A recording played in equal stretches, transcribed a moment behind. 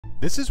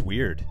This is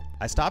weird.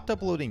 I stopped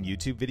uploading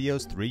YouTube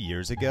videos 3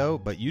 years ago,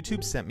 but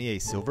YouTube sent me a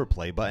silver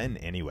play button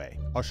anyway.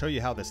 I'll show you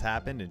how this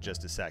happened in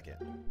just a second.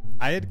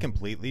 I had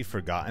completely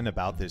forgotten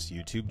about this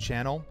YouTube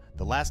channel.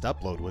 The last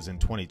upload was in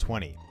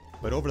 2020,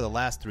 but over the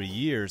last 3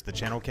 years, the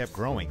channel kept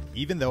growing,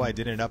 even though I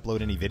didn't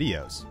upload any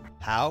videos.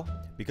 How?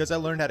 Because I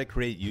learned how to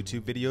create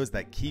YouTube videos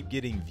that keep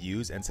getting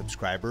views and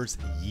subscribers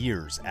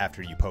years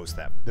after you post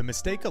them. The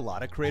mistake a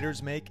lot of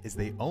creators make is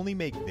they only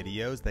make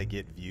videos that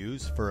get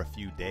views for a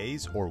few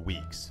days or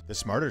weeks. The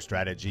smarter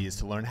strategy is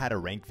to learn how to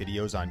rank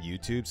videos on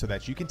YouTube so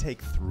that you can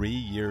take 3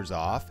 years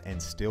off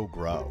and still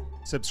grow.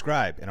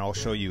 Subscribe and I'll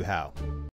show you how.